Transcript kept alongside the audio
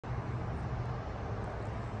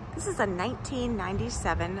This is a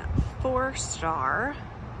 1997 4-star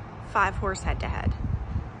 5-horse head-to-head.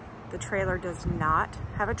 The trailer does not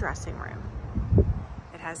have a dressing room.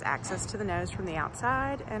 It has access to the nose from the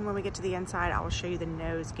outside, and when we get to the inside, I will show you the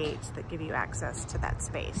nose gates that give you access to that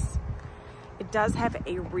space. It does have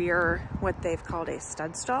a rear, what they've called a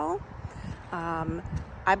stud stall.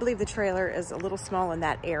 I believe the trailer is a little small in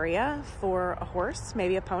that area for a horse,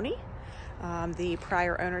 maybe a pony. The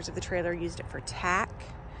prior owners of the trailer used it for tack,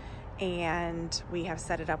 and we have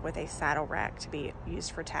set it up with a saddle rack to be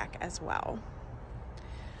used for tack as well.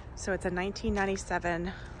 So it's a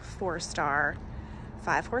 1997 4-star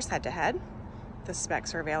 5-horse head-to-head. The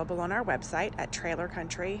specs are available on our website at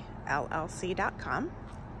trailercountryllc.com.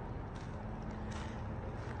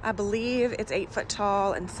 I believe it's 8 foot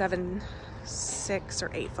tall and 7'6" or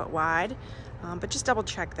 8 foot wide, but just double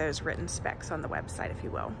check those written specs on the website if you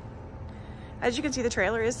will. As you can see, the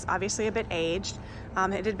trailer is obviously a bit aged.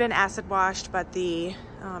 It had been acid washed, but it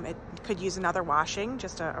could use another washing,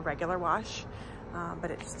 just a regular wash.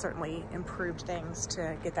 But it certainly improved things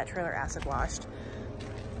to get that trailer acid washed.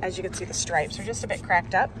 As you can see, the stripes are just a bit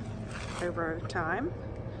cracked up over time.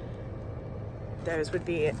 Those would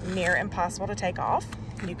be near impossible to take off.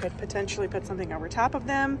 You could potentially put something over top of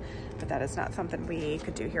them, but that is not something we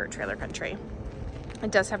could do here at Trailer Country.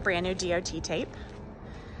 It does have brand new DOT tape.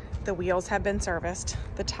 The wheels have been serviced.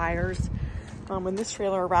 The tires, when this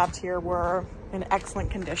trailer arrived here, were in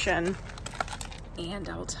excellent condition. And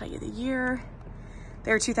I will tell you the year.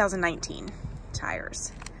 They're 2019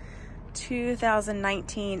 tires.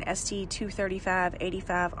 2019 ST 235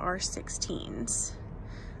 85 R16s.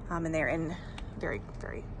 And they're in very,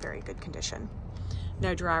 very, very good condition.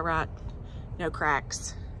 No dry rot, no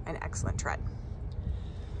cracks, and excellent tread.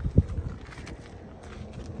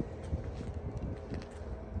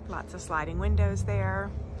 Lots of sliding windows there.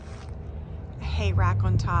 A hay rack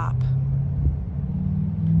on top.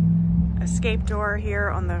 Escape door here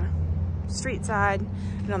on the street side,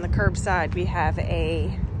 and on the curb side we have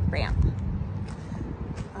a ramp.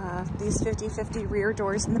 These 50/50 rear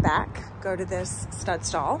doors in the back go to this stud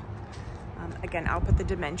stall. Again, I'll put the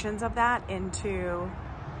dimensions of that into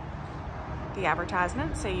the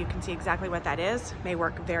advertisement so you can see exactly what that is. May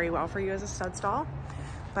work very well for you as a stud stall,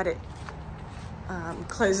 but it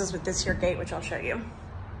closes with this here gate, which I'll show you.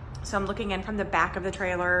 So I'm looking in from the back of the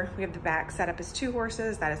trailer. We have the back set up as 2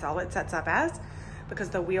 horses. That is all it sets up as, because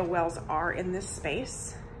the wheel wells are in this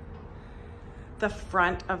space. The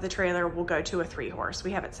front of the trailer will go to a 3-horse.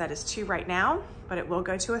 We have it set as 2 right now, but it will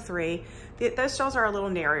go to a 3. Those stalls are a little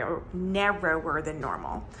narrower than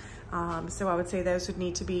normal. So I would say those would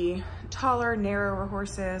need to be taller, narrower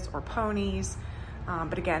horses or ponies.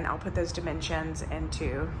 But again, I'll put those dimensions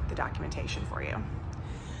into the documentation for you.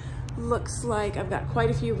 Looks like I've got quite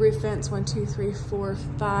a few roof vents, 1, 2, 3, 4,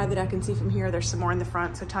 5 that I can see from here. There's some more in the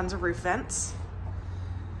front, so tons of roof vents.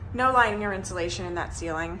 No lighting or insulation in that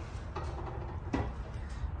ceiling.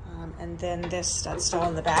 And then this stud stall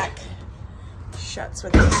in the back shuts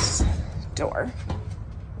with this door.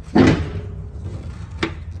 I'm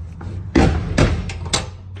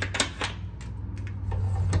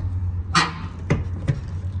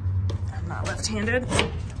not left-handed,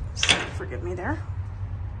 so forgive me there.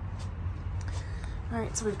 All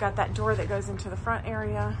right, so we've got that door that goes into the front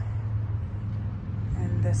area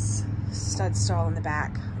and this stud stall in the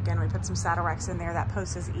back. Again, we put some saddle racks in there. That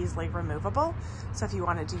post is easily removable, so if you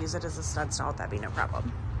wanted to use it as a stud stall, that'd be no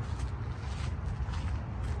problem.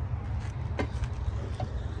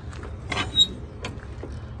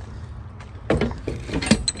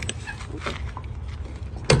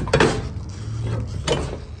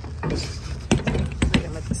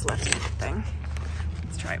 With this left thing,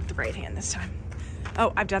 let's try it with the right hand this time.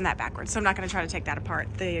 Oh, I've done that backwards, so I'm not going to try to take that apart.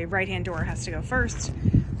 The right-hand door has to go first,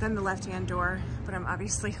 then the left-hand door, but I'm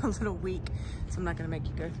obviously a little weak, so I'm not going to make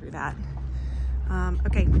you go through that.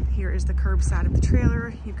 Okay, here is the curb side of the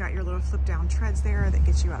trailer. You've got your little flip-down treads there that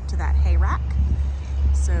gets you up to that hay rack,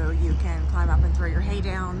 so you can climb up and throw your hay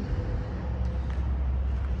down.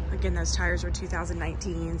 Again, those tires are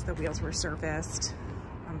 2019s. The wheels were serviced.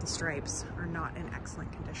 The stripes are not in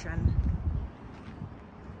excellent condition.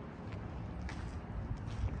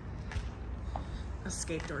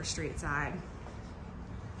 Escape door street side.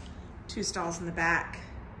 2 stalls in the back.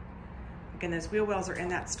 Again, those wheel wells are in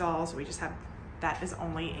that stall, so we just have, that is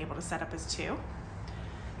only able to set up as 2.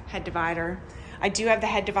 Head divider. I do have the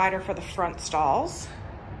head divider for the front stalls.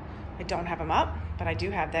 I don't have them up, but I do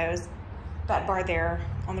have those. That bar there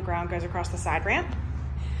on the ground goes across the side ramp.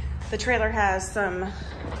 The trailer has some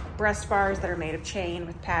breast bars that are made of chain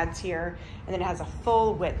with pads here, and then it has a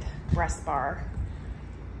full width breast bar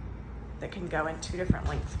that can go in 2 different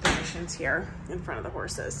length positions here in front of the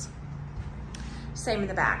horses. Same in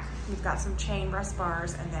the back. You've got some chain rest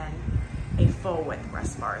bars and then a full width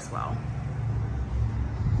rest bar as well.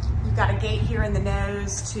 You've got a gate here in the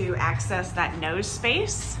nose to access that nose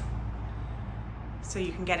space. So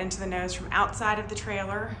you can get into the nose from outside of the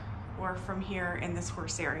trailer or from here in this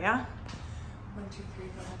horse area. 1, 2, 3,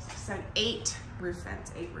 4, 5, 6, 7, 8 roof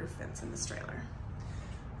vents in this trailer.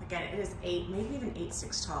 Again, it is 8, maybe even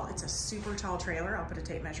 8'6" tall. It's a super tall trailer. I'll put a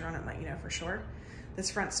tape measure on it and let you know for sure. This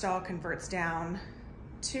front stall converts down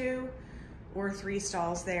 2 or 3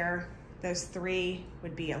 stalls there. Those 3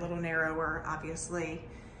 would be a little narrower, obviously,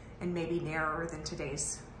 and maybe narrower than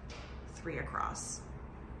today's 3 across.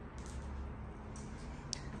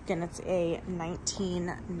 Again, it's a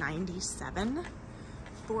 1997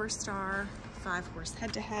 4-star, 5-horse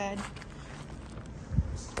head-to-head.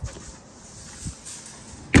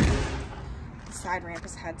 The side ramp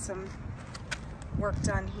has had some work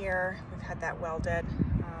done here. We've had that welded.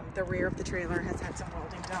 The rear of the trailer has had some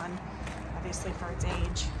welding done, obviously for its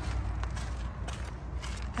age.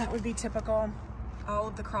 That would be typical. All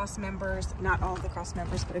of the cross members, not all of the cross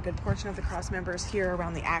members, but a good portion of the cross members here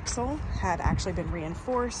around the axle had actually been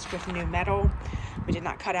reinforced with new metal. We did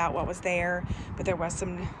not cut out what was there, but there was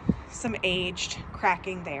some aged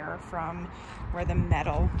cracking there from where the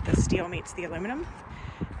steel meets the aluminum,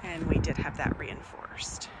 and we did have that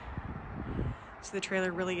reinforced. So the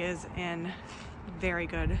trailer really is in very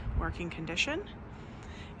good working condition.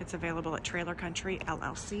 It's available at Trailer Country,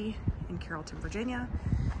 LLC in Carrollton, Virginia.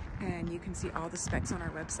 And you can see all the specs on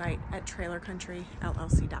our website at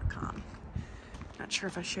trailercountryllc.com. Not sure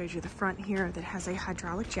if I showed you the front here that has a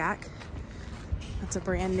hydraulic jack. That's a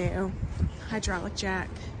brand new hydraulic jack.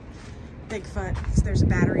 Bigfoot, so there's a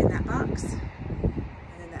battery in that box. And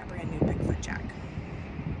then that brand new Bigfoot jack.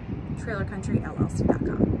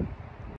 trailercountryllc.com.